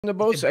the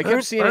boats. I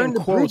kept seeing in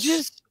quotes.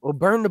 Bridges or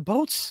burn the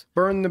boats.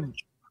 Burn the.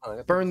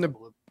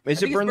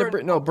 Is it burn the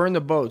bridge? No, burn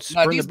the boats.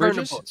 No, burn the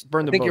bridges.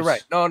 Burn the boats. I think you're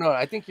right. No,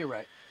 I think you're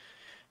right.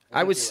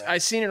 I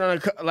seen it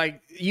on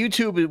like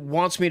YouTube. It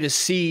wants me to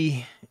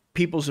see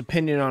people's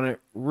opinion on it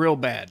real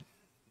bad.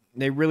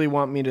 They really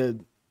want me to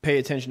pay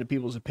attention to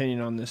people's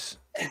opinion on this.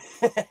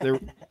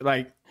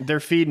 They're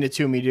feeding it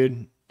to me,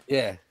 dude.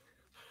 Yeah.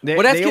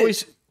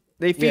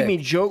 They feed me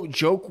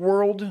joke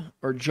world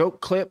or joke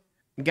clip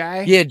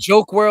guy. Yeah,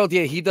 Joke World.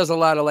 Yeah, he does a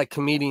lot of like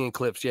comedian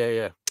clips.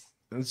 Yeah.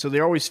 And so they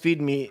always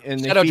feed me, and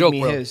they feed me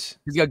his.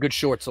 He's got good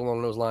shorts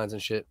along those lines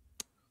and shit.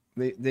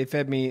 They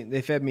fed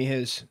me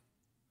his.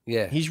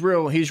 Yeah, he's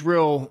real.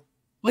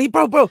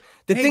 Well, bro.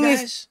 The thing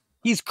is,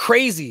 he's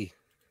crazy,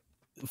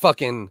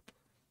 fucking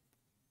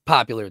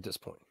popular at this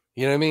point.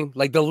 You know what I mean?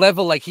 Like the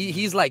level, like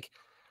he's like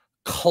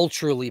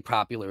culturally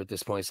popular at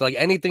this point. So like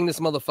anything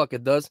this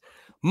motherfucker does,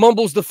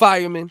 Mumbles the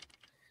Fireman,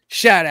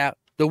 shout out.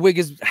 The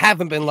Whiggaz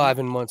haven't been live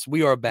in months.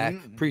 We are back.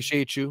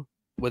 Appreciate you.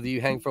 Whether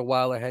you hang for a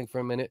while or hang for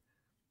a minute.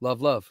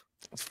 Love.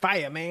 It's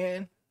fire,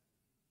 man.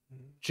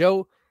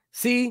 Joe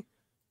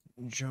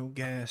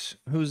Gas.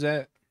 Who's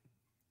that?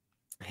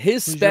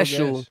 His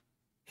special.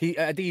 I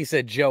think he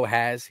said Joe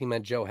Has. He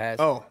meant Joe Has.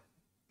 Oh,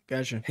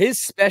 gotcha.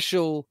 His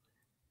special,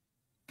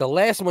 the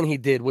last one he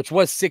did, which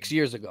was 6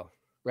 years ago,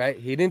 right?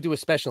 He didn't do a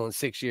special in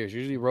 6 years.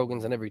 Usually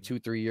Rogan's an every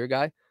 2-3 year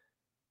guy.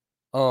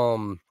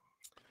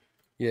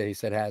 Yeah, he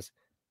said Has.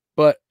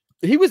 But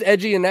he was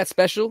edgy in that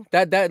special.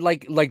 That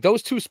like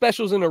those two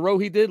specials in a row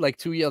he did, like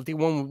 2 years. I think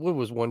one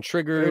was one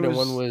triggered and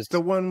one was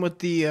the one with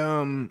the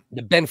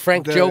Ben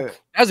Frank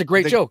joke. That was a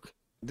great joke.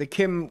 The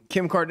Kim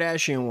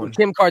Kardashian one.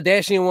 Kim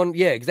Kardashian one.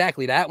 Yeah,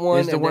 exactly. That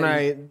one is the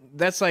one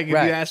that's like if you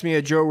ask me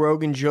a Joe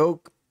Rogan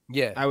joke,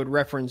 yeah, I would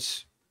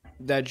reference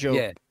that joke.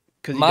 Yeah.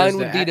 Because mine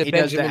would be the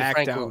Benjamin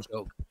Franklin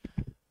joke.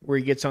 Where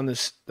he gets on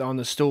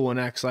the stool and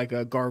acts like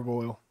a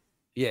gargoyle.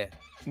 Yeah.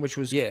 Which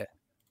was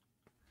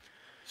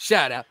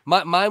shout out.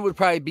 Mine would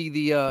probably be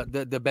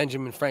the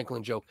Benjamin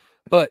Franklin joke.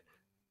 But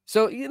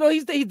so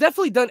he's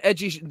definitely done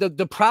edgy.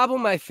 The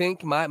problem, I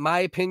think, my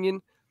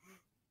opinion,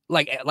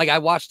 like I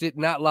watched it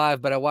not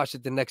live, but I watched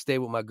it the next day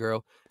with my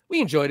girl.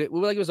 We enjoyed it. We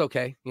were like, it was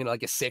okay,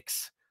 like a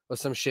 6 or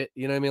some shit.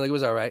 You know what I mean? Like it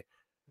was all right.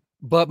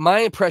 But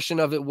my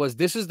impression of it was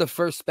this is the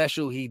first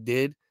special he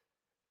did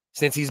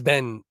since he's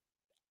been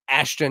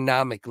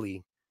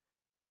astronomically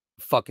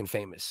fucking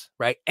famous,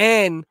 right?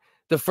 And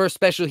the first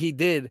special he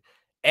did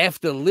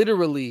after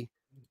literally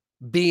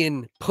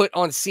being put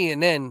on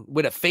CNN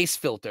with a face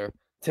filter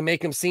to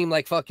make him seem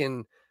like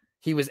fucking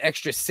he was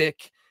extra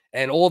sick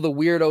and all the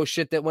weirdo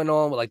shit that went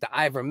on with like the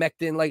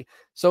ivermectin. Like,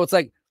 so it's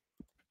like,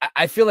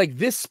 I feel like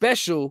this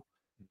special,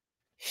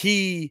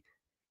 he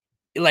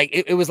like,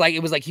 it was like,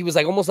 he was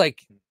like, almost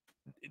like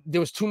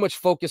there was too much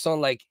focus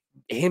on like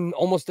him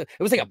almost, it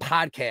was like a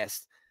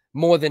podcast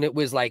more than it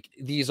was like,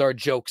 these are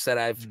jokes that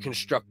I've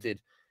constructed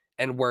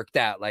and worked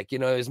out. Like, it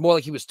was more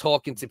like he was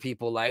talking to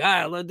people like,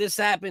 this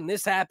happened. It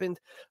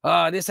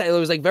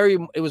was like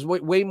it was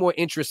way more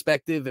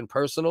introspective and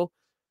personal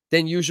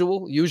than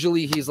usual.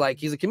 Usually he's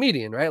a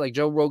comedian, right? Like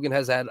Joe Rogan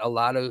has had a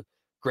lot of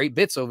great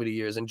bits over the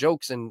years and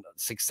jokes and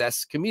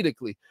success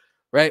comedically,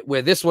 right?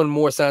 Where this one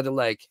more sounded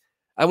like,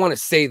 I want to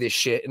say this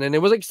shit. And then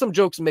there was like some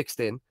jokes mixed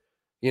in,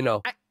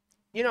 The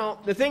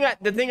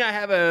thing I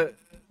have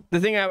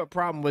a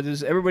problem with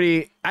is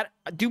everybody.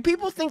 Do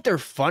people think they're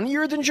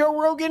funnier than Joe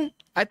Rogan?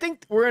 I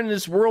think we're in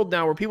this world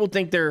now where people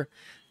think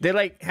they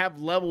like have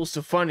levels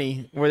to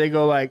funny where they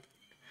go like,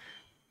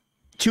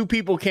 two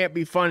people can't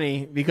be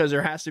funny because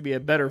there has to be a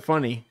better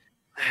funny.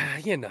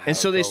 And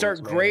so they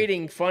start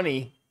grading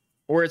funny,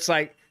 where it's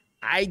like,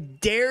 I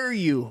dare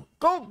you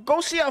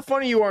go see how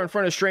funny you are in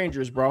front of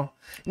strangers, bro.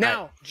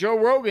 Now, Joe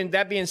Rogan.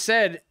 That being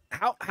said,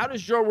 how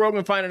does Joe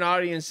Rogan find an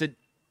audience that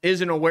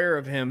isn't aware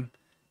of him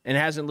and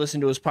hasn't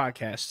listened to his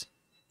podcast?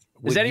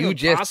 Is that even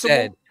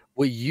possible?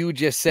 What you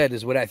just said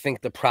is what I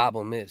think the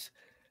problem is.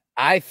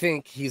 I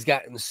think he's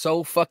gotten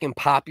so fucking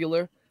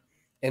popular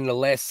in the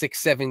last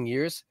 6-7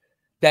 years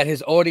that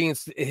his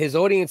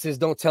audiences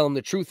don't tell him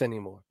the truth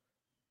anymore.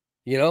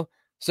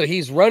 So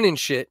he's running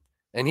shit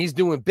and he's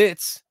doing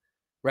bits,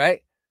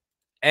 right?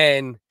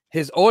 And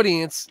his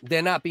audience,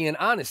 they're not being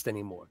honest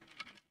anymore.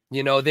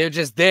 They're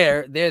just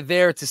there. They're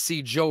there to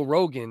see Joe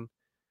Rogan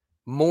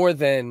more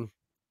than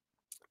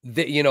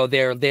they're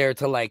there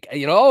to like,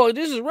 oh,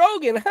 this is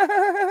Rogan.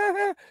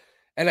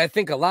 And I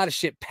think a lot of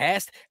shit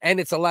passed, and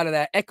it's a lot of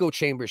that echo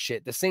chamber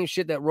shit, the same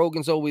shit that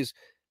Rogan's always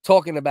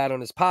talking about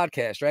on his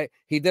podcast, right?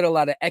 He did a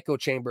lot of echo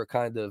chamber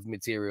kind of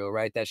material,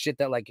 right? That shit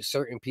that like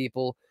certain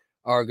people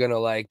are gonna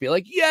like be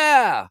like,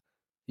 yeah,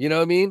 you know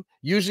what I mean?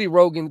 Usually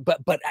Rogan,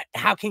 but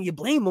how can you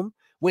blame him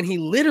when he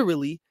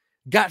literally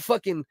got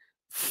fucking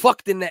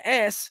fucked in the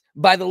ass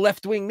by the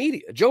left-wing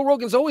media? Joe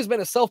Rogan's always been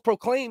a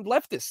self-proclaimed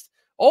leftist,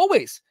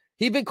 always.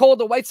 He's been called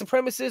a white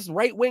supremacist,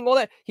 right wing, all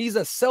that. He's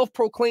a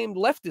self-proclaimed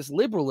leftist,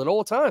 liberal at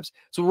all times.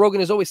 So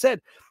Rogan has always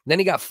said. Then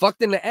he got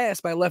fucked in the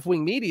ass by left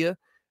wing media.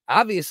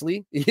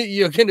 obviously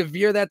you're going to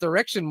veer that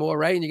direction more,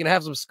 right? And you're going to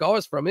have some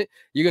scars from it.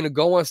 You're going to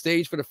go on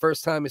stage for the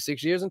first time in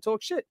 6 years and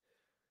talk shit,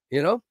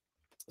 you know?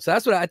 So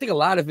that's what I think a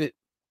lot of it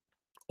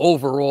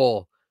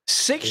overall.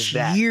 6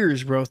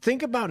 years, bro.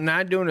 Think about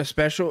not doing a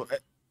special.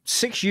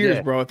 6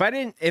 years, bro. If I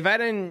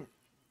didn't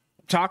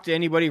talk to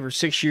anybody for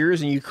 6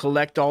 years and you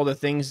collect all the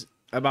things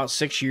about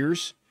 6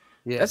 years,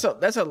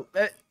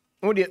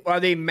 are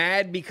they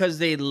mad because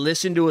they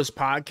listen to his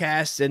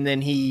podcast and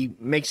then he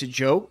makes a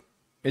joke?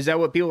 Is that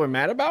what people are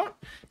mad about?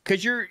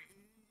 Because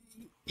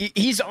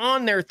he's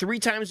on there 3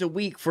 times a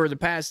week for the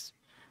past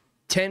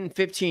 10,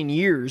 15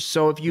 years.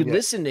 So if you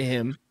listen to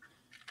him,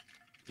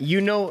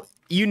 you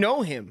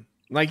know him.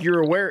 Like,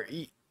 you're aware,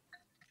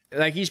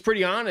 like, he's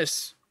pretty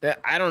honest.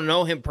 I don't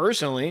know him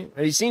personally.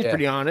 He seems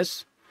pretty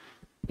honest,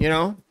 you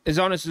know, as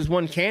honest as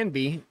one can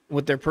be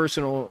with their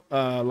personal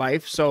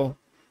life. So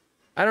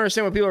I don't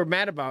understand what people are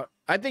mad about.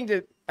 I think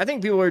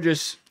people are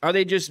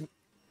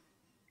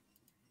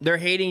they're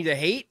hating to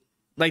hate?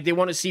 Like, they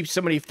want to see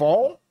somebody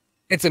fall?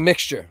 It's a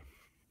mixture.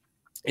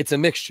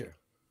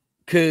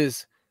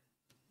 Because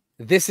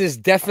this is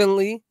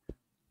definitely,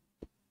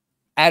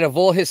 out of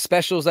all his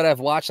specials that I've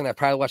watched, and I've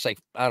probably watched, like,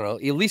 I don't know,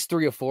 at least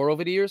 3 or 4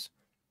 over the years,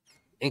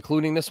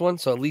 including this one.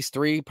 So at least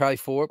 3, probably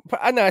 4.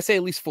 I say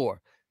at least 4,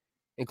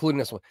 including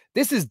this one.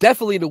 This is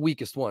definitely the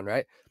weakest one,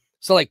 right?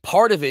 So, like,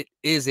 part of it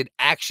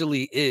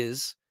actually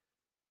is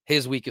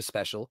his weakest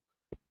special.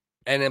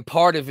 And then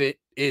part of it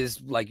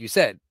is, like you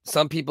said,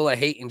 some people are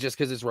hating just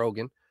because it's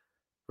Rogan,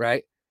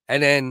 right?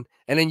 And then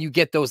you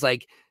get those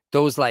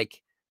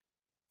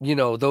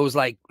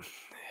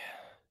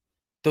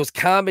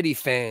comedy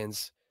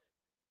fans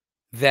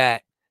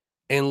that,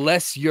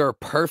 unless you're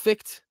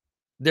perfect,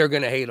 they're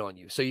going to hate on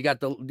you. So you got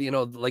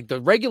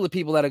the regular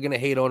people that are going to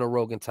hate on a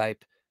Rogan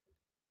type,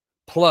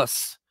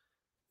 plus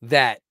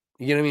that,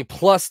 you know what I mean?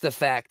 Plus the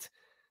fact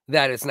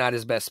that it's not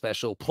his best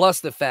special,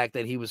 plus the fact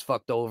that he was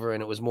fucked over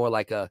and it was more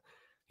like there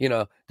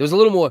was a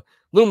little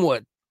more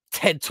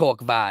TED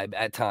Talk vibe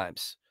at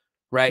times,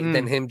 right?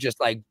 Than him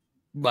just like,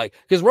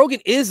 because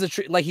Rogan is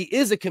he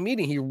is a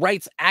comedian. He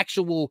writes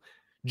actual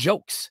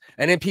jokes,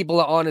 and then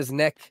people are on his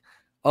neck,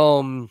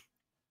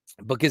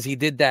 because he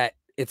did that.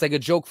 It's like a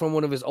joke from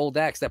one of his old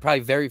acts that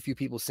probably very few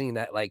people seen,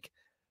 that like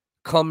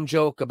cum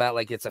joke about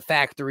like it's a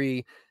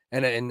factory.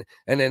 And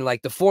then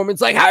like the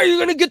foreman's like, how are you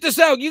going to get this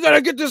out? You got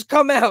to get this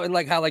cum out. And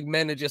like how like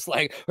men are just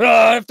like, oh,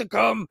 I have to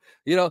come,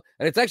 you know?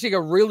 And it's actually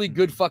a really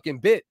good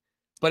fucking bit,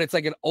 but it's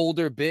like an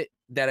older bit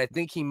that I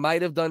think he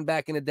might have done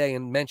back in the day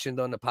and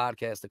mentioned on the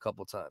podcast a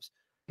couple times.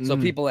 So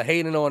people are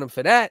hating on him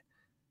for that,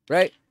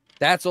 right?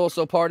 That's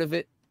also part of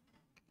it.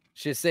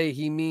 Should say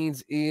he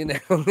means Ian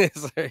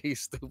Ellis. He's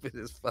stupid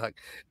as fuck.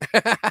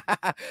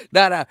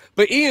 Nah.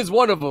 But Ian's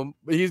one of them.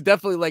 He's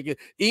definitely like,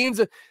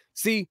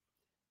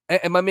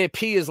 and my man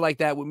P is like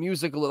that with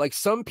music. Like,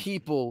 some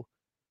people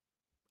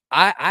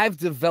I've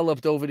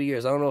developed over the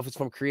years, I don't know if it's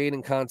from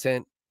creating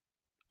content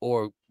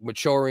or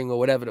maturing or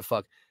whatever the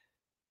fuck,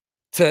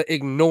 to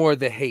ignore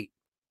the hate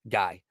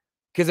guy.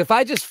 Because if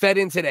I just fed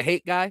into the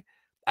hate guy,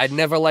 I'd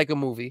never like a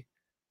movie.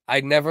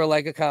 I'd never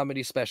like a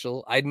comedy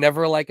special. I'd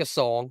never like a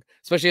song,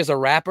 especially as a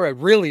rapper.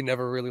 I'd really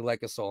never really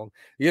like a song.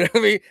 You know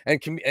what I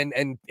mean?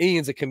 And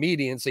Ian's a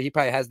comedian, so he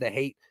probably has the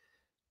hate.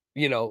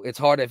 You know, it's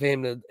harder for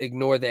him to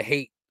ignore the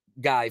hate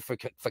guy for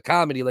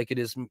comedy like it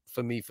is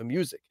for me for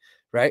music,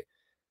 right?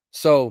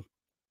 So,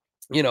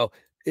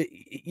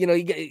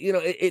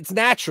 it's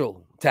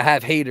natural to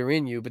have hater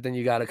in you, but then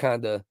you got to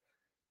kind of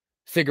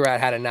figure out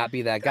how to not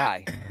be that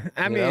guy.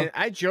 I mean,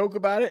 I joke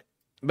about it,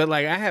 but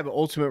like, I have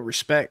ultimate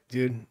respect,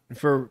 dude,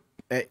 for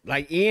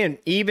like Ian,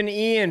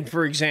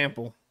 for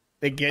example,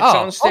 that gets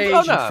on stage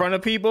in front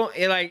of people,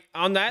 and like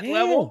on that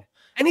level.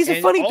 And he's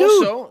a funny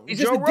dude. He's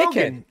just Joe a dickhead.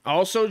 Rogan.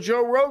 Also,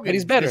 Joe Rogan. But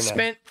he's better now.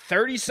 Spent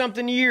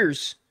 30-something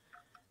years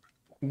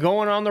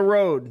going on the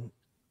road.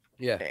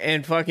 Yeah.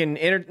 And fucking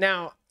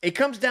now it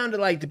comes down to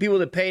like the people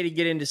that pay to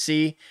get in to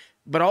see,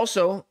 but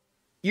also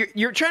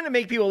you're trying to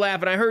make people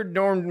laugh. And I heard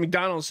Norm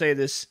Macdonald say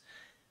this.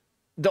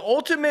 The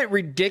ultimate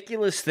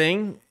ridiculous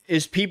thing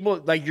is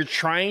people, like, you're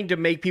trying to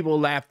make people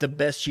laugh the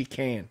best you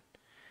can,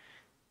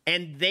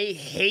 and they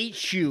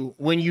hate you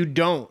when you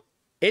don't.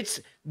 It's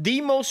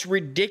the most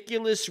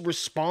ridiculous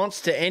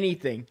response to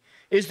anything,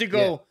 is to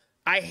go,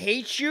 I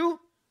hate you,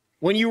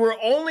 when you were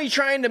only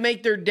trying to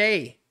make their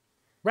day.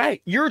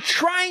 Right. You're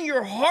trying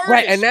your hardest,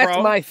 right, and that's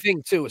bro. my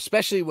thing too,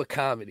 especially with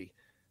comedy,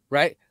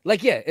 right?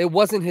 Like, yeah, it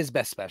wasn't his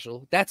best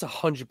special. That's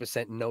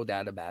 100%, no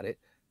doubt about it,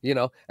 you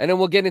know? And then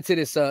we'll get into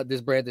this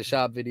Brendan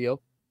Schaub video.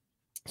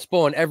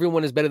 Spawn,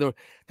 everyone is better than...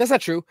 That's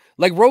not true.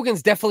 Like,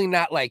 Rogan's definitely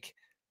not like,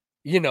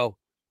 you know,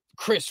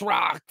 Chris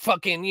Rock,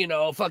 fucking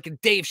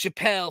Dave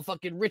Chappelle,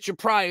 fucking Richard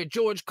Pryor,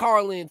 George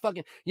Carlin,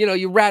 fucking,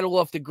 you rattle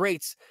off the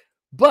greats.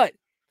 But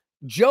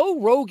Joe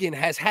Rogan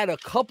has had a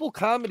couple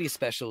comedy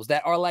specials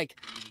that are like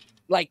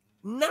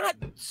not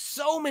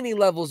so many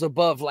levels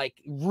above like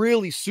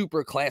really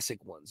super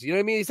classic ones. You know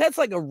what I mean? He's had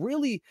like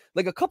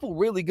a couple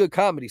really good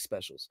comedy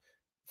specials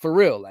for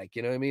real. Like,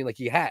 you know what I mean? Like,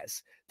 he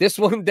has. This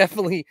one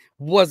definitely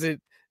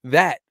wasn't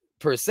that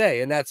per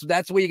se. And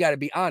that's where you got to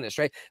be honest,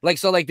 right? Like,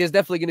 so like, there's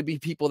definitely going to be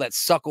people that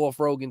suck off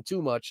Rogan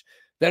too much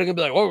that are going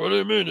to be like, oh, what do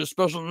you mean? This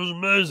special was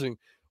amazing.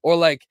 Or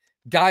like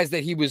guys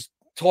that he was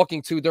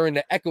talking to during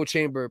the echo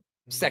chamber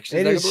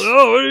sections. Like,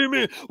 oh, what do you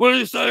mean? What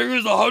he's saying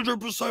is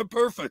 100%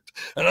 perfect.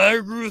 And I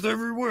agree with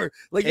every word.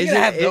 Like, you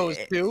have those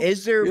too.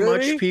 Is there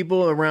much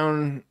people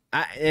around?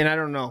 And I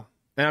don't know.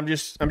 And I'm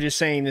just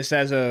saying this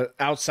as a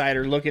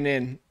outsider looking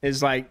in,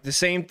 is like the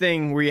same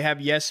thing where you have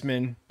yes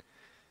men.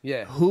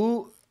 Yeah.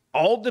 Who,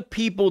 all the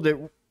people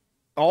that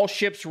all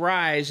ships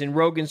rise in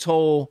Rogan's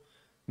whole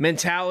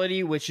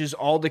mentality, which is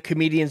all the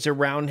comedians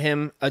around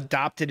him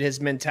adopted his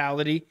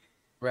mentality.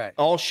 Right.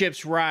 All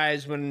ships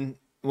rise when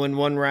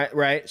one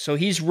right. So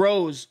he's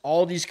rose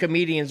all these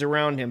comedians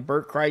around him,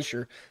 Bert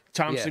Kreischer,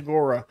 Tom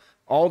Segura,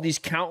 all these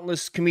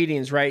countless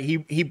comedians, right?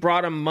 He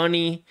brought him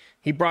money,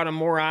 he brought him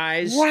more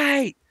eyes.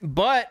 Right.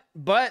 But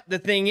the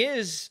thing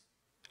is,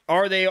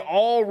 are they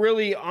all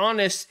really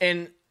honest,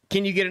 and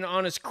can you get an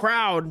honest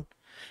crowd?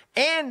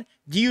 And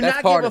do you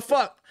not give a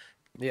fuck?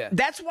 Yeah.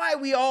 That's why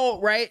we all,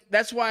 right?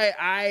 That's why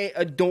I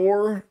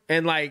adore,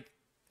 and like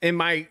in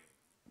my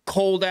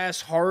cold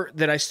ass heart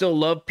that I still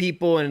love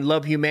people and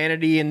love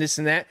humanity and this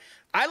and that.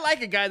 I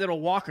like a guy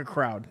that'll walk a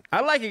crowd.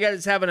 I like a guy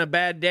that's having a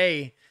bad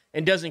day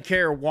and doesn't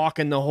care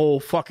walking the whole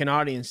fucking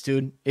audience,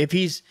 dude. If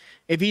he's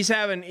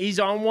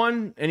on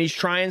one and he's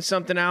trying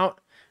something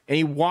out and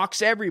he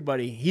walks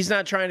everybody.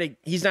 I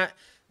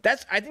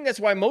think that's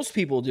why most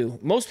people do.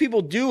 Most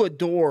people do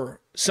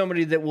adore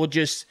somebody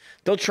that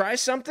they'll try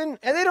something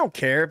and they don't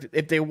care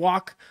if they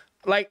walk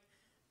like,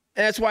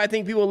 and that's why I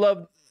think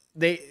people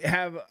they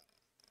have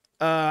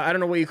I don't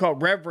know what you call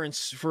it,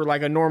 reverence for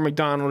like a Norm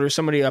Macdonald or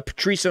somebody, a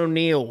Patrice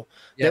O'Neill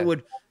that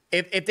would,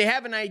 if they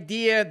have an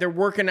idea, they're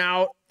working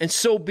out, and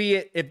so be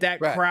it. If that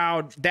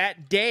crowd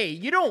that day,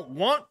 you don't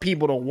want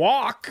people to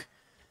walk.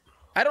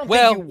 I don't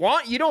think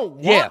you don't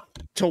want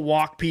to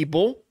walk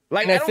people.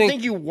 Like, I don't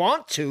think you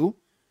want to.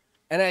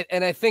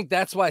 And I think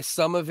that's why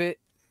some of it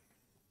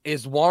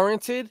is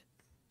warranted,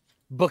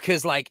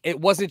 because like it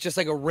wasn't just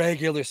like a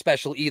regular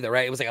special either,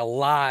 right? It was like a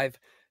live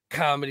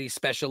comedy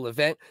special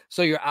event.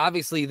 So you're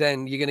obviously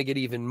then you're going to get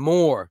even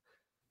more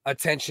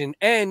attention,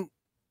 and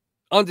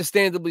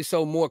understandably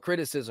so more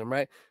criticism,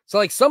 right? So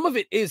like some of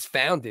it is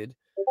founded,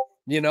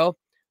 you know.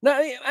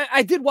 Now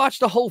I did watch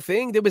the whole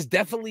thing. There was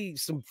definitely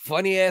some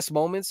funny ass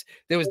moments.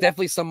 There was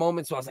definitely some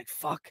moments where I was like,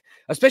 fuck,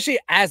 especially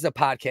as a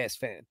podcast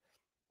fan.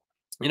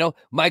 You know,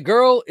 my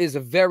girl is a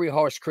very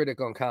harsh critic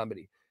on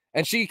comedy,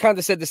 and she kind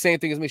of said the same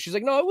thing as me. She's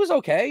like, no, it was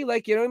okay.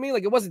 Like, you know what I mean?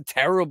 Like, it wasn't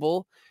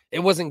terrible. It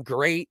wasn't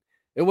great.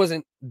 It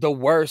wasn't the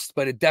worst,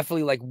 but it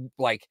definitely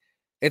like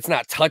it's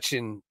not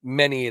touching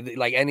many of the,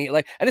 like any,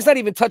 like, and it's not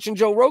even touching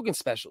Joe Rogan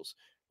specials,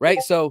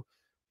 right? So,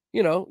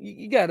 you know,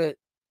 you gotta,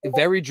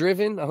 very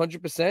driven,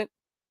 100%.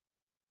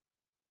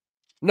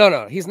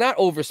 No, he's not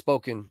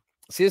overspoken.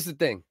 See, this is the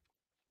thing.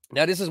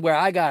 Now, this is where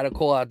I gotta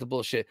call out the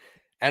bullshit,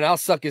 and I'll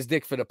suck his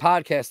dick for the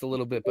podcast a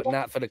little bit, but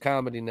not for the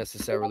comedy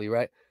necessarily,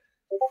 right?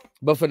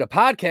 But for the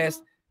podcast,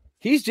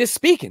 he's just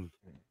speaking.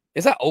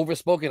 It's not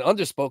overspoken,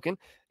 underspoken.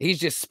 He's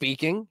just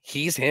speaking.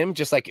 He's him.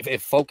 Just like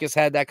if Focus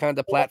had that kind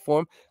of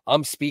platform,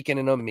 I'm speaking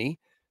and I'm me,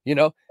 you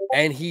know.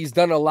 And he's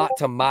done a lot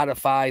to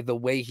modify the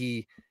way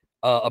he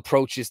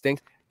approaches things.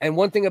 And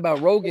one thing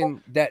about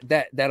Rogan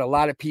that a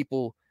lot of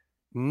people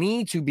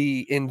need to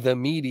be in the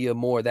media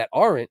more that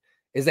aren't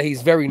is that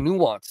he's very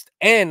nuanced.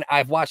 And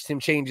I've watched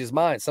him change his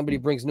mind. Somebody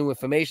brings new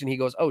information. He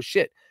goes, oh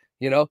shit,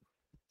 you know.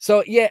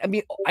 So, yeah, I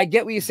mean, I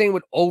get what you're saying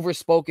with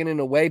overspoken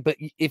in a way, but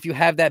if you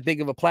have that big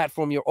of a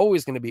platform, you're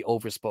always going to be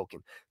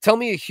overspoken. Tell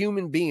me a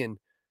human being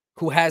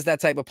who has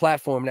that type of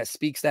platform that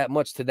speaks that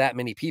much to that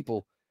many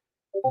people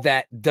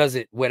that does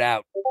it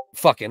without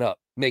fucking up,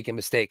 making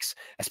mistakes,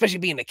 especially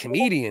being a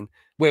comedian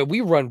where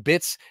we run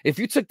bits. If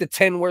you took the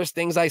 10 worst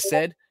things I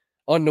said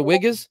on the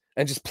Whiggaz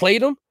and just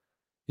played them,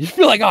 you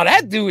feel like, oh,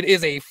 that dude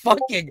is a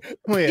fucking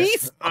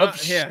piece of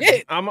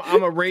shit. I'm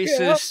a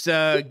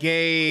racist,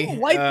 gay,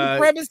 white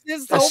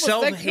supremacist, a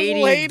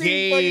self-hating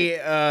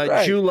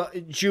gay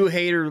Jew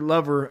hater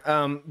lover.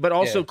 But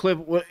also, Cliff,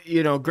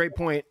 you know, great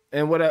point.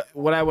 And what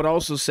I would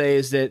also say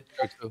is that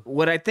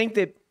what I think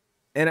that,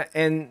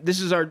 and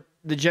this is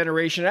the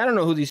generation. I don't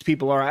know who these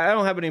people are. I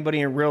don't have anybody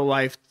in real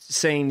life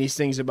saying these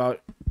things about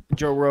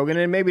Joe Rogan,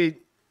 and maybe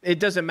it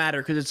doesn't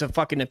matter because it's a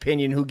fucking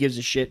opinion. Who gives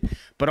a shit?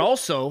 But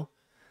also,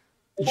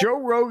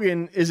 Joe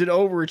Rogan is an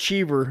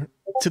overachiever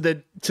to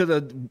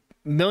the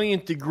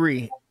millionth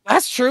degree.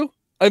 That's true.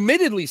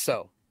 Admittedly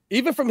so.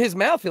 Even from his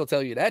mouth, he'll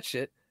tell you that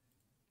shit.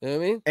 You know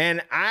what I mean?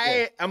 And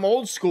I'm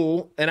old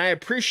school, and I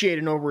appreciate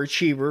an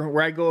overachiever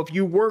where I go, if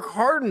you work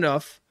hard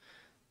enough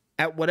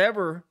at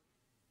whatever,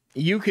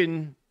 you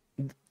can,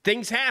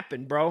 things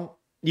happen, bro.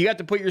 You got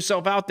to put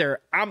yourself out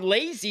there. I'm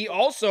lazy.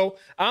 Also,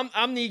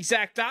 I'm the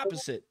exact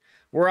opposite,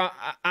 where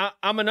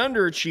I'm an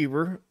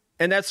underachiever.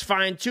 And that's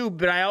fine too,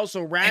 but I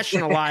also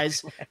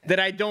rationalize that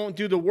I don't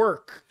do the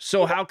work.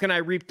 So how can I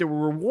reap the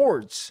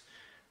rewards?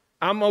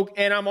 I'm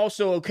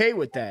also okay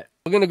with that.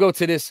 We're gonna go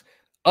to this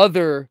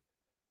other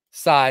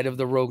side of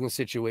the Rogan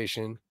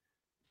situation,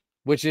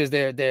 which is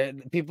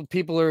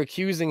people are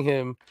accusing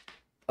him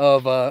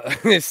of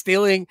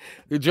stealing.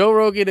 Joe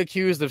Rogan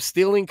accused of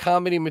stealing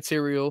comedy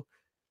material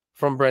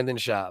from Brendan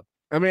Schaub.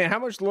 I mean, how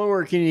much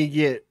lower can you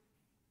get?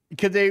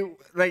 Could they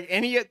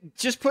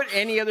just put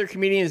any other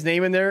comedian's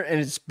name in there and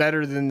it's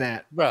better than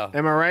that, bro?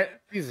 Am I right?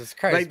 Jesus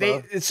Christ!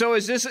 So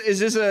is this a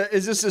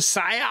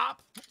psyop?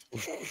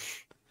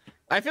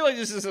 I feel like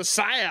this is a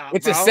psyop.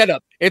 It's a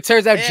setup. It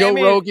turns out Joe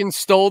Rogan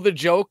stole the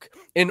joke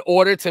in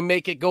order to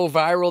make it go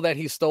viral that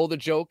he stole the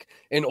joke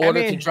in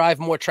order to drive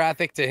more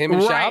traffic to him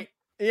and Schaub.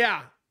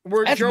 Yeah.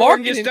 Where Joe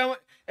Rogan gets done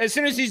as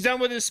soon as he's done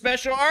with his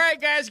special, all right,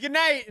 guys, good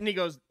night. And he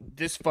goes,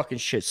 this fucking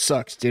shit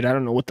sucks, dude. I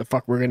don't know what the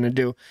fuck we're going to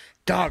do.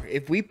 Dog,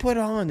 if we put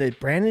on the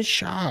Brendan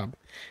Schaub,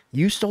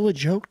 you stole a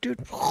joke, dude,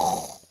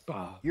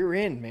 you're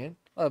in, man.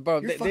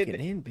 Bro, you're fucking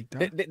in, big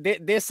dog.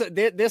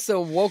 There's a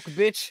woke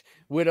bitch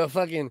with a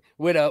fucking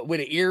with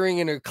an earring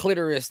in her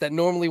clitoris that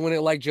normally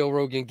wouldn't like Joe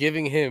Rogan,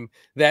 giving him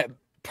that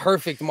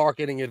perfect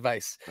marketing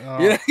advice. You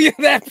know,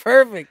 that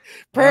perfect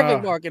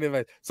marketing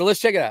advice. So let's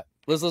check it out.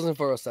 Let's listen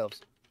for ourselves.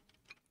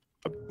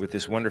 With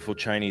this wonderful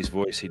Chinese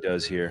voice he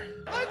does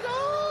here.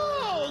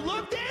 Oh,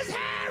 look, there's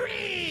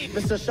Harry!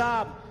 Mr.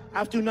 Schaub,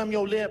 after numb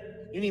your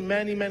lip, you need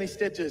many, many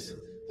stitches.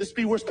 This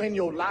be worse pain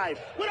your life.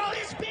 With all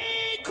these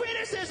big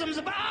criticisms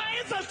about our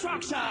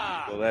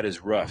infrastructure! Well, that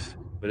is rough,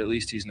 but at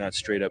least he's not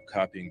straight up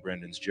copying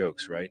Brendan's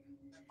jokes, right?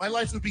 My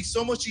life would be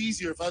so much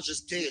easier if I was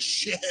just gay as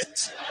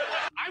shit.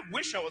 I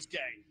wish I was gay.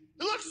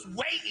 It looks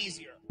way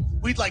easier.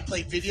 We'd like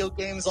play video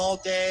games all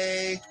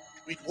day.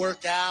 We'd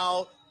work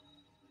out.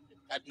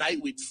 At night,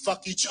 we'd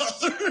fuck each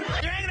other. You're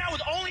hanging out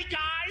with only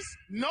guys?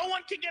 No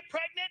one can get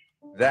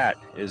pregnant? That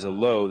is a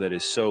low that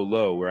is so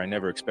low where I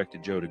never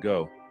expected Joe to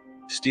go.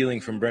 Stealing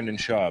from Brendan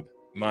Schaub.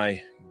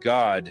 My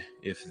God,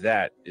 if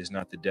that is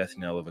not the death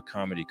knell of a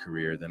comedy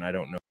career, then I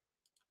don't know.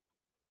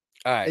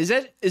 All right. Is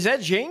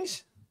that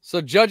Jinx?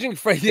 So judging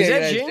from is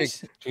that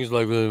Jinx? She's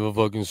like a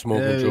fucking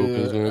smoking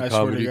joke in a I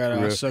comedy swear to God,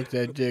 career. I'll suck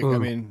that dick. I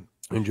mean,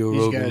 and Joe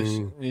these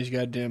Rogan. guys, these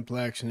goddamn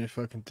blacks in their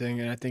fucking thing,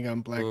 and I think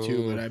I'm black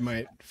too, but I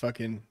might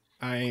fucking.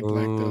 I ain't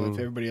black though. If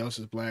everybody else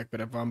is black,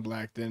 but if I'm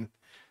black, then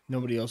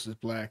nobody else is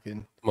black.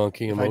 And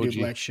monkey if emoji. I do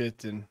black shit,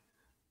 then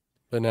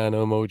banana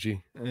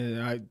emoji.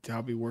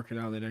 I'll be working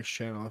out on the next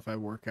channel. If I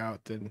work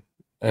out, then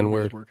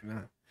N-word. Working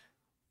out.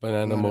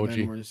 Banana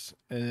emoji.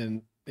 And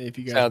then if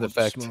you guys sound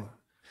effect,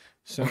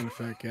 sound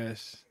effect,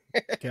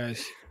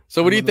 guys.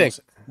 So what do you think?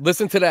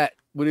 Listen to that.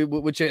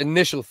 What's your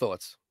initial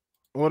thoughts?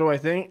 What do I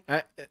think?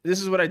 This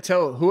is what I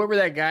tell whoever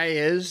that guy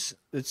is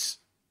that's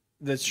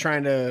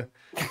trying to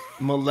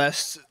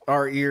molest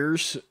our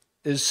ears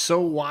is so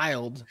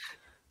wild,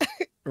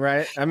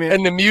 right? I mean,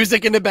 and the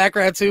music in the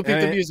background too. Pick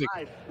the music.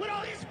 With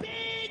all these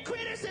big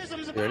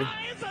criticisms about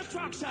our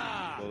infrastructure.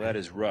 Well, that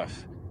is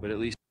rough, but at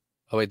least.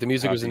 Oh wait, the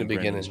music was in the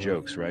beginning. Brendan's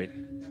jokes, right?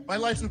 My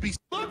life would be.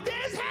 Look,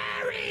 there's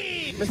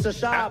Harry! Mr.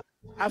 Schaub,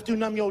 after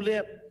numb your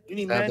lip, you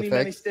need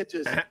many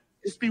stitches.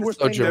 This be worse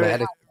so pain your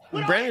dramatic.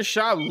 Brandon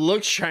Schaub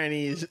looks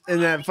Chinese in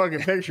that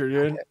fucking picture,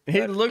 dude.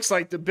 He looks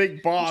like the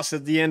big boss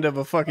at the end of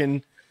a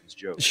fucking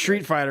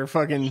Street Fighter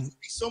fucking.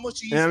 So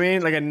much easier. You know what I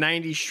mean? Like a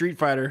 90s Street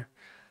Fighter.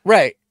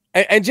 Right.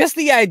 And just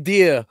the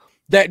idea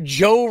that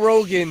Joe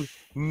Rogan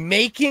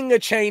making a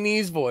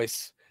Chinese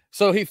voice.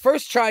 So he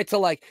first tried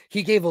to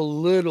he gave a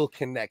little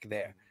connect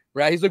there.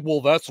 Right. He's like,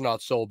 well, that's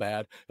not so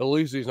bad. At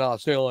least he's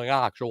not stealing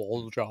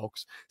actual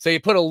jokes. So he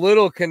put a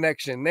little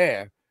connection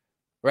there.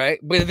 Right.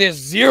 But there's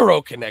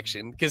zero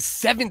connection because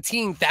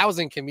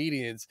 17,000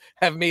 comedians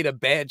have made a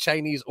bad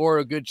Chinese or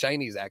a good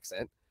Chinese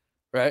accent.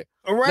 Right.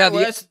 Right. Now,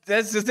 well,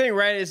 that's the thing.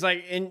 Right. It's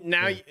like, and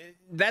now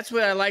that's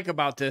what I like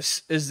about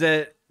this is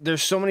that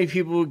there's so many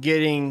people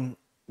getting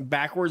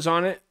backwards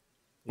on it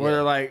where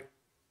they're like,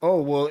 oh,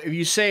 well, if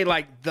you say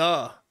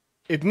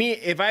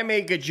if I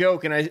make a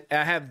joke and I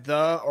have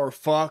the or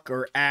fuck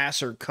or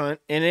ass or cunt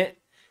in it,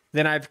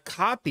 then I've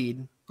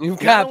copied.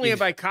 Not only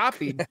have I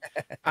copied,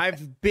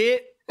 I've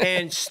bit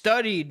and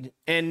studied,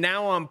 and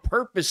now I'm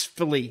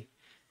purposefully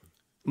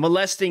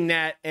molesting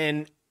that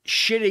and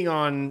shitting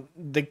on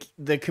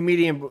the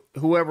comedian,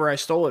 whoever I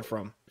stole it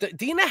from.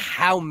 Do you know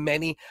how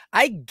many?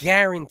 I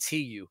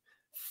guarantee you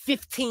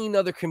 15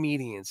 other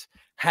comedians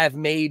have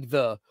made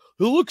it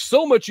looks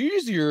so much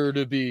easier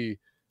to be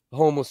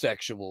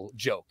homosexual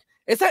joke.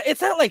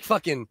 It's not like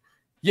fucking,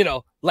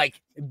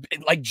 like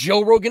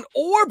Joe Rogan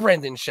or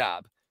Brendan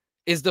Schaub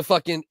is the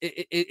fucking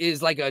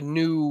is like a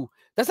new.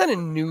 That's not a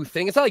new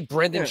thing. It's not like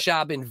Brendan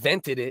Schaub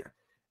invented it,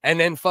 and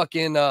then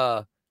fucking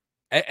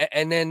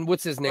and then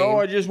what's his name? Oh,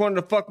 I just wanted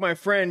to fuck my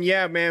friend.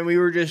 Yeah, man, we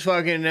were just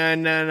fucking,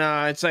 and then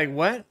it's like,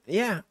 what?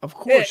 Yeah, of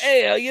course.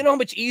 Hey, you know how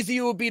much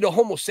easier it would be to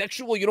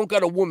homosexual? You don't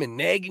got a woman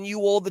nagging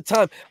you all the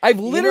time. I've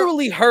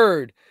literally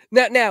heard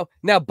now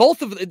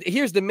both of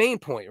here's the main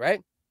point,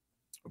 right?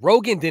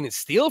 Rogan didn't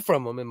steal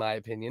from him, in my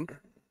opinion,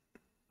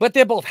 but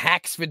they're both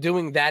hacks for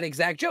doing that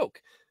exact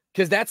joke.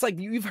 Because that's like,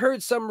 you've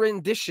heard some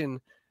rendition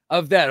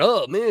of that.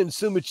 Oh man,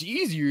 so much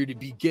easier to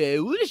be gay. I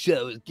wish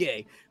I was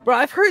gay. Bro,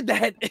 I've heard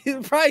that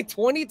probably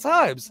 20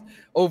 times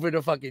over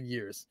the fucking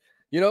years.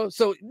 You know,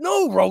 so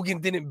no, Rogan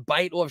didn't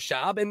bite off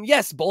Schaub. And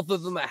yes, both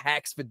of them are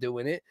hacks for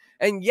doing it.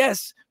 And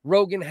yes,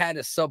 Rogan had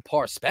a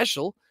subpar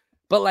special.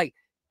 But like,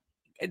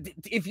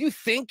 if you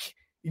think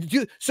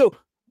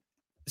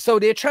so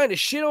they're trying to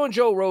shit on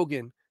Joe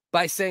Rogan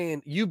by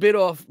saying you bit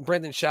off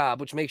Brendan Schaub,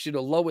 which makes you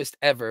the lowest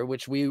ever,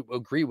 which we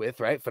agree with,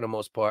 right? For the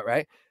most part,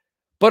 right?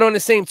 But on the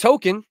same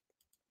token,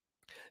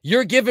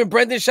 you're giving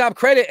Brendan Schaub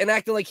credit and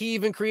acting like he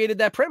even created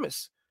that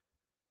premise.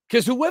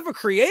 Because whoever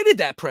created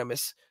that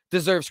premise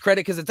deserves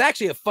credit, because it's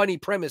actually a funny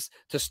premise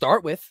to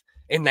start with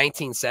in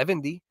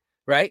 1970,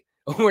 right?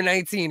 Or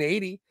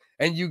 1980.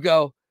 And you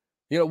go,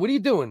 you know, what are you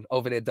doing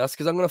over there, Dust?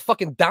 Because I'm going to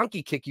fucking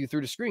donkey kick you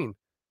through the screen.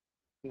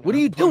 What are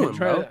you doing,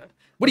 bro?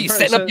 What are you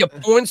setting up your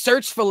porn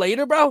search for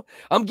later, bro?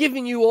 I'm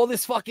giving you all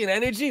this fucking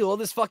energy, all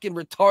this fucking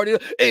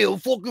retarded. Hey, I'm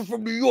fucking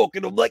from New York,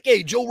 and I'm like,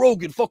 hey, Joe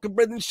Rogan, fucking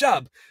Brendan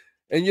Schaub,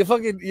 and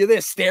you're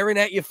there staring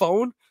at your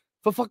phone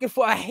for fucking.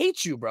 I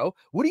hate you, bro.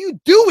 What are you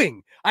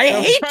doing?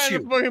 I'm trying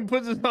to fucking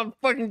put this on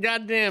fucking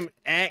goddamn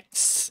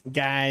X,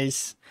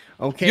 guys.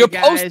 Okay, you're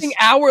posting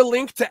our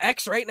link to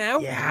X right now.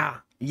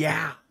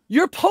 Yeah.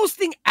 You're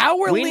posting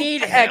our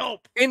link to X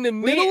in the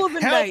middle of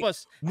the night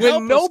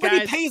when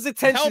nobody pays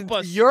attention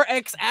to your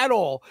X at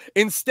all,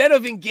 instead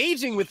of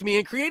engaging with me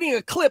and creating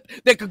a clip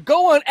that could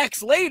go on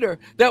X later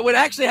that would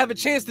actually have a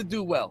chance to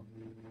do well.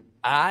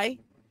 I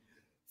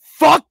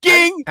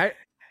fucking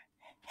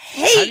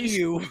hate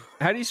you.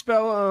 How do you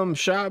spell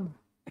Schaub?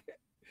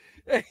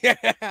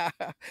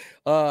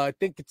 I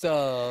think it's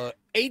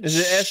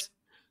H.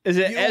 Is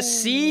it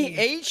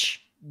SCHD?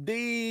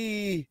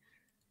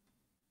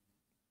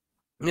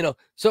 You know,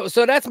 so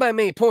that's my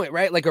main point,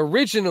 right? Like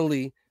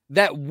originally,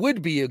 that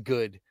would be a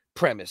good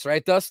premise,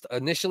 right, Dust?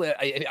 Initially,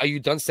 are you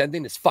done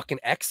sending this fucking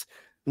X?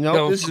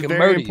 No, this is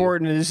very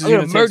important. This is I'm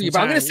gonna murder you,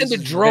 but I'm gonna send a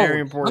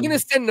drone. I'm gonna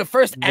send the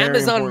first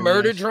Amazon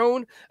murder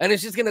drone, and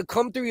it's just gonna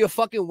come through your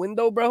fucking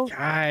window, bro.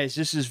 Guys,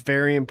 this is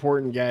very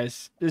important,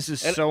 guys. This is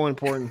so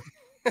important.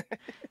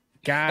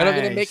 Guys. And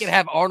I'm gonna make it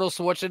have Arnold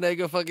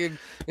Schwarzenegger fucking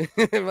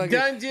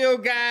done deal,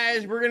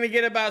 guys. We're gonna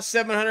get about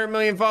 700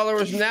 million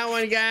followers from that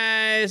one,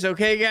 guys.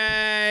 Okay,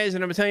 guys,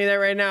 and I'm telling you that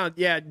right now.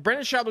 Yeah,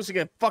 Brendan Schaub looks like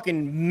a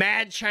fucking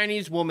mad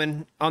Chinese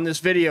woman on this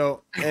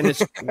video, and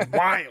it's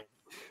wild,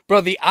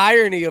 bro. The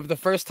irony of the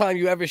first time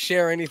you ever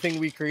share anything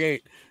we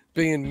create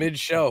being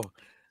mid-show.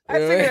 I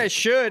figured I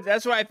should.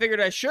 That's why I figured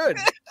I should.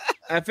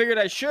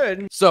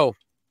 So,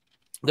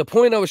 the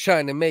point I was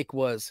trying to make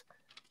was,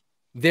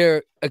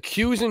 they're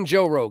accusing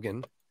Joe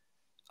Rogan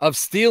of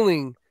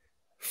stealing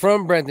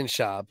from Brendan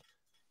Schaub,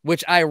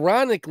 which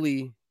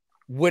ironically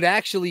would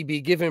actually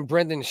be giving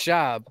Brendan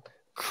Schaub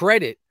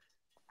credit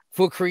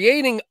for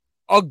creating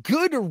a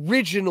good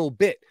original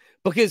bit.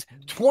 Because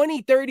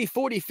 20, 30,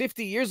 40,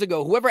 50 years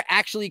ago, whoever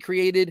actually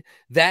created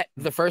that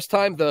the first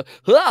time,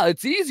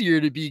 it's easier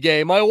to be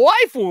gay. My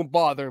wife won't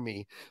bother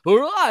me.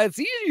 Or, it's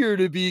easier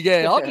to be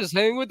gay. I'll just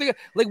hang with the guy.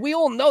 Like, we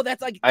all know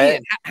that's like,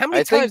 Ian, how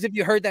many times have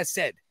you heard that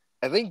said?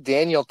 I think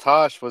Daniel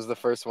Tosh was the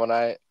first one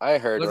I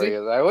heard. Where he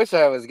goes, I wish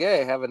I was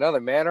gay. Have another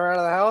man around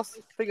the house.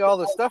 Think of all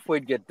the stuff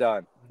we'd get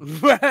done.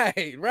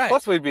 Right.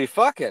 Plus, we'd be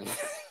fucking.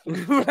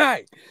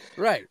 Right.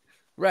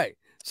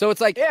 So it's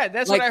like, yeah,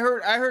 that's what I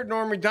heard. I heard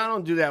Norm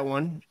Macdonald do that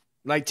one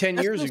like 10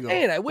 years ago.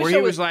 Where he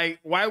was like,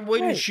 why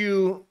wouldn't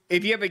you,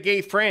 if you have a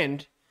gay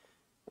friend,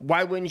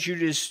 why wouldn't you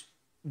just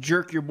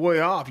jerk your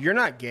boy off? You're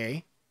not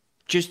gay.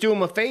 Just do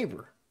him a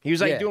favor. He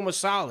was like, do him a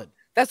solid.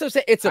 That's what I'm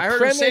saying. It's a premise. I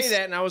heard him say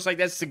that, and I was like,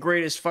 that's the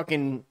greatest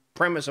fucking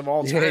premise of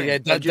all time. Yeah.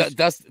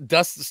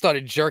 Dust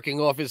started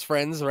jerking off his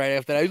friends right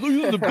after that. He's like,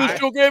 this is the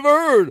best joke I ever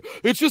heard.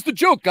 It's just a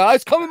joke,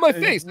 guys. Come in my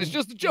face. It's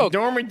just a joke.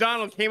 Norm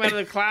Macdonald came out of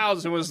the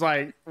clouds and was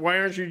like, why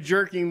aren't you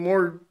jerking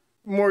more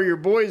of your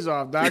boys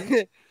off, Doc?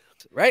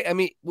 Right? I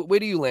mean, where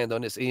do you land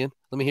on this, Ian?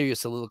 Let me hear your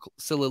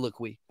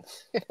soliloquy.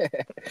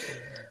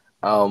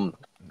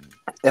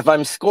 If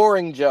I'm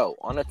scoring Joe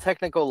on a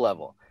technical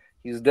level,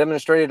 he's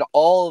demonstrated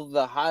all of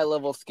the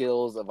high-level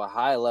skills of a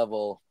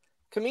high-level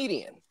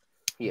comedian.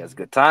 He has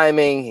good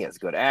timing. He has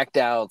good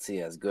act-outs. He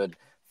has good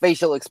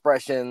facial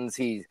expressions.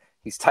 He's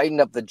tightened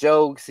up the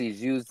jokes.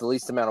 He's used the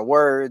least amount of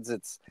words.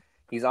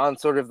 He's on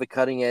sort of the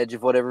cutting edge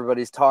of what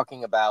everybody's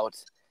talking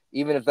about,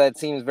 even if that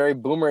seems very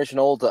boomerish and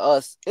old to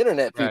us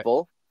internet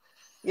people.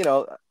 Right. You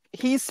know,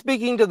 he's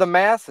speaking to the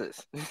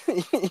masses.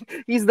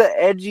 He's the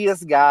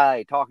edgiest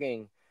guy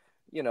talking,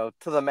 you know,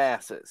 to the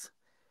masses.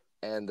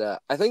 And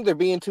I think they're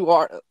being too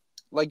hard.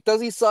 Like,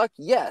 does he suck?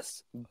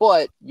 Yes,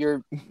 but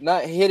you're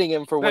not hitting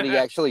him for what he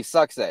actually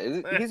sucks at.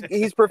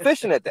 He's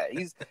proficient at that.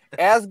 He's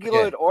as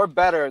good or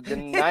better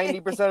than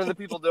 90% of the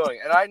people doing it.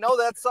 And I know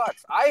that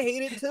sucks. I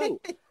hate it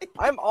too.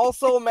 I'm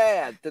also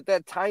mad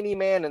that tiny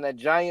man in that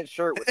giant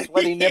shirt with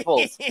sweaty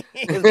nipples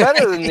is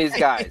better than these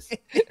guys.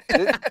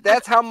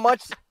 That's how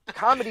much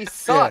comedy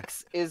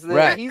sucks. Is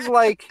that he's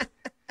like...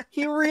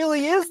 He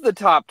really is the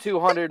top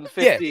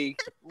 250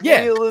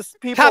 realest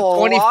people top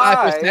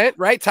 25%,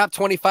 right? Top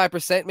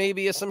 25%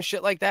 maybe, or some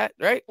shit like that,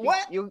 right? What?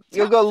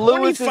 You'll go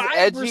Lewis is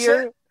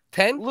edgier.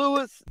 10?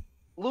 Lewis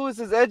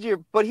is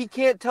edgier, but he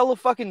can't tell a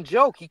fucking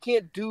joke. He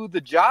can't do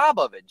the job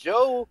of it.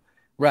 Joe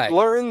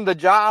learned the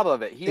job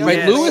of it. He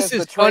Right. Lewis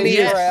is funny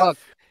as fuck.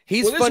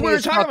 He's well, this is funny what we're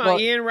as talking fuck.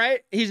 about, Ian,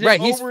 right? He's Right,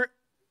 over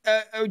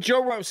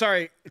Joe Rogan.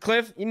 Sorry,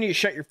 Cliff, you need to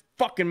shut your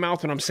fucking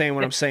mouth when I'm saying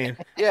what I'm saying.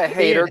 Yeah,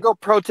 hater, go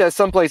protest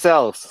someplace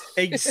else.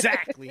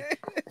 Exactly.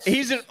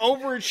 He's an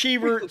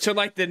overachiever to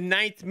like the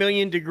 9th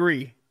million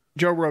degree.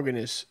 Joe Rogan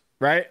is,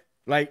 right?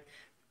 Like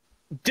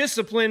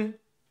discipline,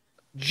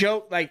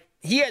 joke. Like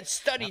he had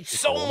studied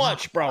so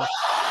much, bro.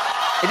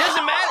 It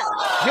doesn't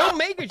matter. He'll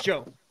make it,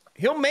 Joe.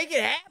 He'll make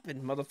it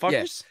happen,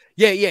 motherfuckers.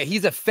 Yeah.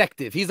 He's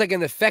effective. He's like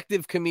an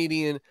effective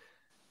comedian.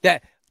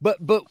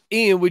 But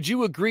Ian, would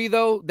you agree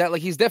though that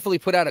like he's definitely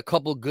put out a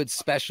couple good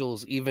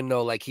specials, even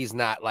though like he's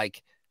not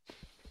like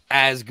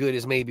as good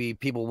as maybe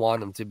people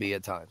want him to be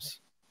at times?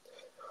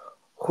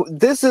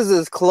 This is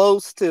as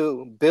close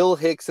to Bill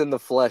Hicks in the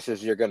flesh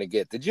as you're gonna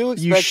get. Did you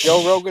expect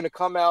Joe Rogan to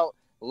come out,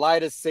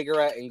 light a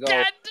cigarette, and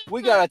go,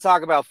 "We gotta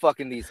talk about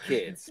fucking these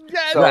kids"?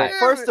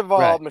 First of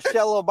all,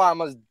 Michelle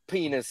Obama's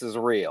penis is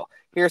real.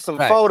 Here's some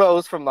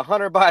photos from the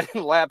Hunter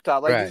Biden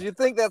laptop. Like, did you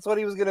think that's what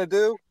he was gonna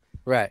do?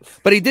 Right,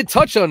 but he did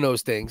touch on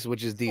those things,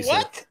 which is decent.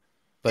 What?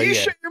 But you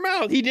shut your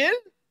mouth. He did?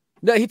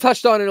 No, he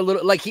touched on it a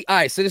little. Like all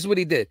right. So this is what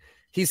he did.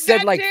 He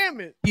said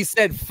he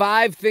said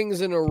 5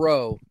 things in a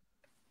row,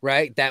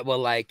 right? That were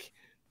like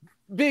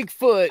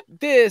Bigfoot,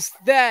 this,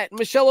 that.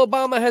 Michelle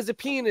Obama has a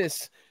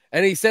penis,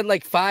 and he said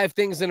like 5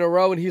 things in a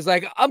row, and he's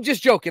like, "I'm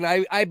just joking.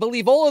 I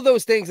believe all of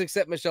those things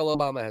except Michelle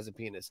Obama has a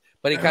penis."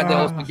 But he kind of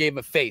also gave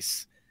a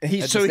face.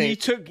 He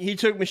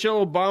took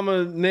Michelle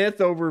Obama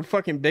myth over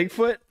fucking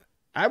Bigfoot.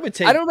 I would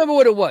take. I don't remember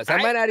what it was. I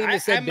might not even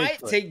say. I might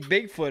take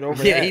Bigfoot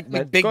over. Yeah,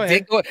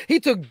 that, he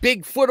took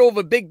Bigfoot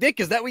over Big Dick.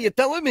 Is that what you're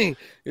telling me?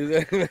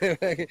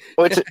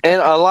 And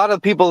a lot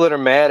of people that are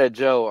mad at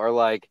Joe are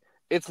like,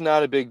 "It's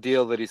not a big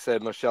deal that he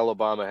said Michelle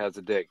Obama has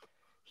a dick."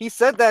 He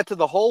said that to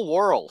the whole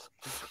world,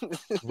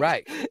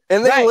 right?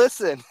 And they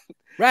listen,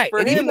 right? For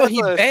and him, even though that's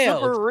he a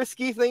bailed, super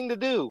risky thing to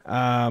do.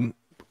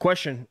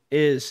 Question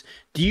is,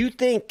 do you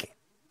think?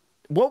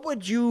 What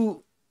would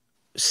you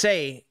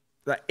say?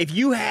 Like, if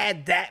you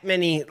had that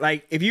many,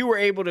 like, if you were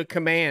able to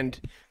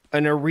command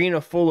an arena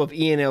full of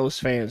Ian Ellis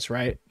fans,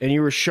 right, and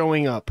you were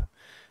showing up,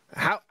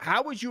 how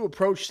would you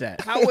approach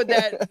that? How would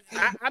that?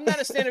 I'm not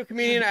a stand-up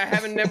comedian. I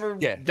haven't never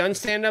done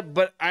stand-up,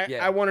 but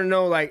I want to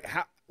know, like,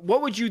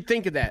 what would you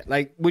think of that?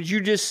 Like, would you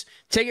just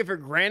take it for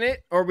granted,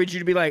 or would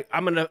you be like,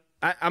 I'm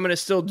gonna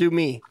still do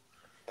me?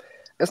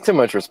 That's too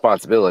much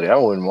responsibility. I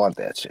wouldn't want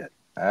that shit.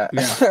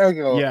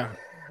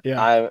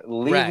 Yeah.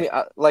 Leave me.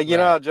 You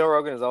know how Joe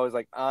Rogan is always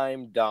like,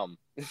 "I'm dumb."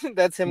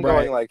 That's him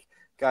going like,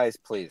 "Guys,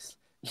 please."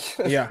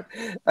 Yeah.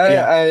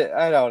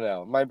 I don't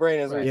know. My brain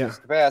has reached its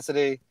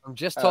capacity. I'm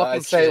just talking. I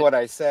say what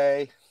I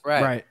say.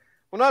 Right.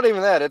 Well, not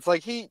even that. It's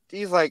like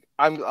he's like,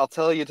 I'll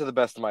tell you to the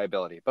best of my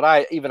ability, but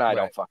I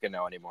don't fucking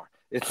know anymore.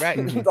 It's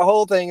the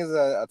whole thing is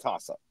a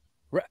toss up.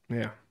 Right.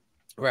 Yeah.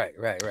 Right.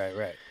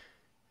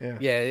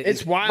 Yeah,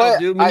 it's wild,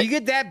 dude. When you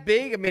get that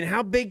big, I mean,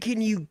 how big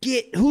can you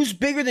get? Who's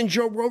bigger than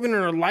Joe Rogan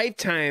in a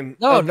lifetime?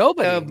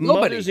 Nobody.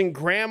 Mothers and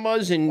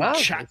grandmas and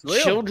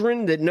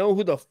children that know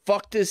who the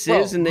fuck this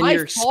is, and then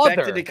you're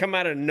expected to come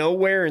out of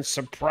nowhere and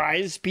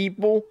surprise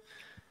people.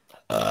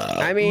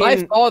 I mean, my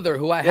father,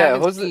 who I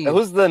haven't seen,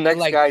 who's the next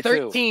like guy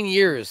 13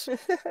 years,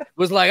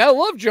 was like, "I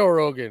love Joe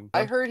Rogan."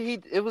 I heard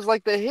it was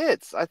like the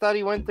hits. I thought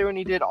he went through and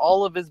he did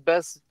all of his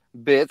best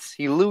bits.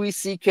 He Louis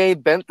C.K.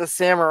 bent the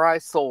samurai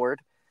sword.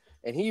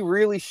 And he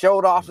really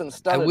showed off and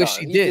stunted. I wish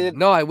he did.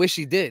 No, I wish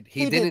he did.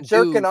 He didn't did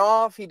jerking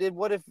off. He did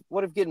what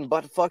if getting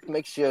butt fucked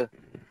makes you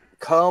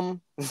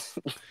come?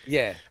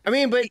 Yeah. I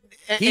mean, but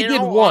he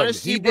did one.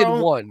 He did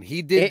one.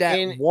 He did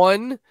that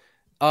one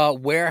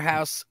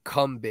warehouse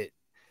cum bit.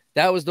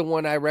 That was the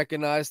one I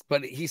recognized,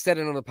 but he said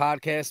it on the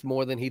podcast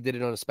more than he did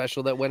it on a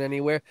special that went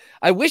anywhere.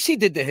 I wish he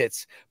did the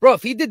hits. Bro,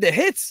 if he did the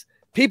hits,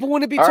 people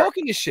wouldn't be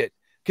talking this shit.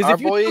 Because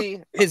if you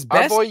took his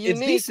best, it's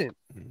decent.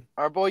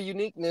 Our boy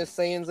Uniqueness,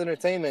 Sayins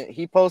Entertainment,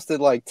 he posted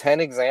like 10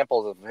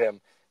 examples of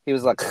him. He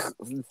was like,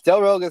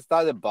 Joe Rogan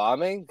started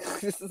bombing.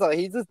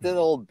 He just did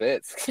old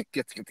bits.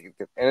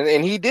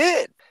 and he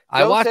did.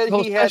 Joe said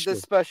he had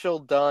this special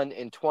done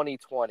in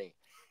 2020.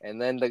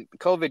 And then the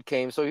COVID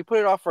came, so he put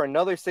it off for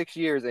another 6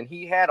 years, and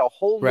he had a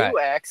whole new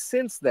act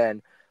since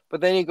then.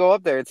 But then you go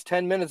up there, it's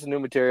 10 minutes of new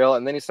material,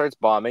 and then he starts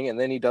bombing, and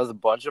then he does a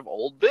bunch of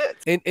old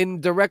bits.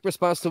 In direct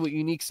response to what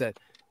Yewneek said,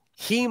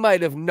 he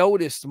might have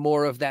noticed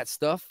more of that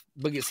stuff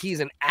because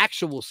he's an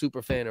actual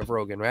super fan of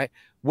Rogan, right?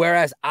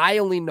 Whereas I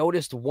only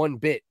noticed one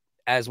bit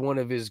as one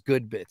of his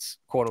good bits,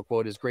 quote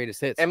unquote, his greatest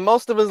hits. And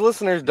most of his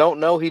listeners don't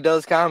know he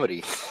does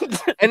comedy.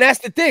 And that's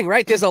the thing,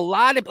 right? There's a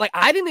lot of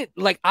I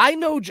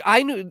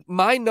knew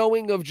my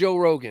knowing of Joe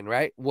Rogan,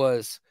 right,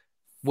 was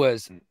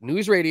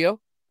news radio,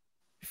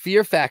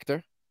 Fear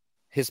Factor,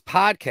 his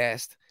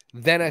podcast.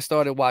 Then I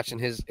started watching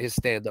his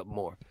stand-up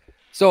more.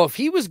 So if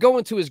he was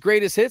going to his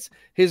greatest hits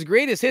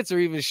are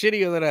even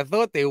shittier than I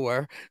thought they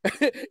were,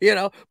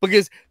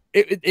 because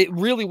it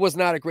really was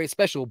not a great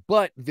special.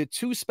 But the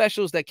two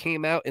specials that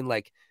came out in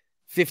like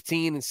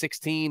 15 and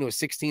 16 or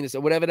 16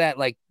 or whatever that,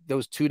 like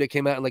those two that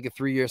came out in like a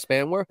 3-year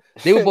span were.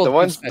 They were both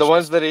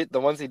the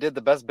ones he did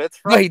the best bits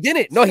from. No, he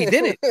didn't. No, he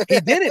didn't. He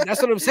didn't.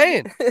 That's what I'm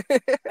saying.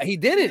 He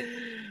didn't.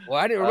 Well,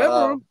 I didn't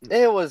remember him.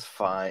 It was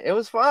fine. It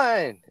was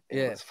fine.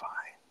 Yeah. It was fine.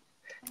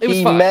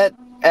 He fine. Met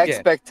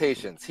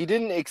expectations. He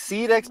didn't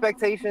exceed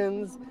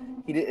expectations.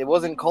 It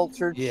wasn't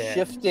culture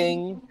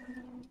shifting,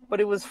 but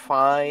it was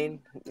fine.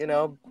 You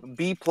know,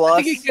 B+.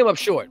 I think he came up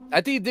short.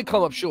 I think he did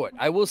come up short.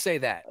 I will say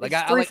that. Like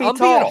I'm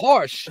being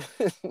harsh.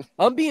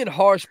 I'm being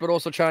harsh, but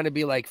also trying to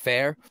be like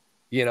fair.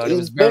 You know,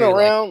 he's been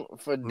around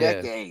for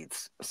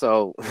decades.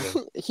 So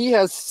he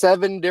has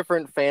 7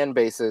 different fan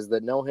bases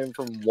that know him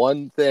from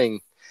one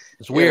thing.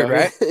 It's weird,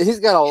 right? He's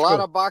got a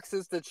lot of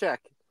boxes to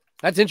check.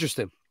 That's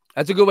interesting.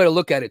 That's a good way to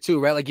look at it too,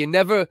 right? Like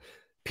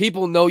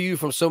people know you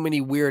from so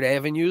many weird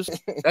avenues.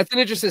 That's an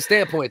interesting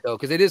standpoint though,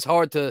 because it is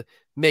hard to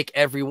make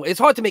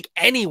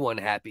anyone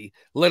happy,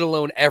 let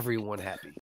alone everyone happy.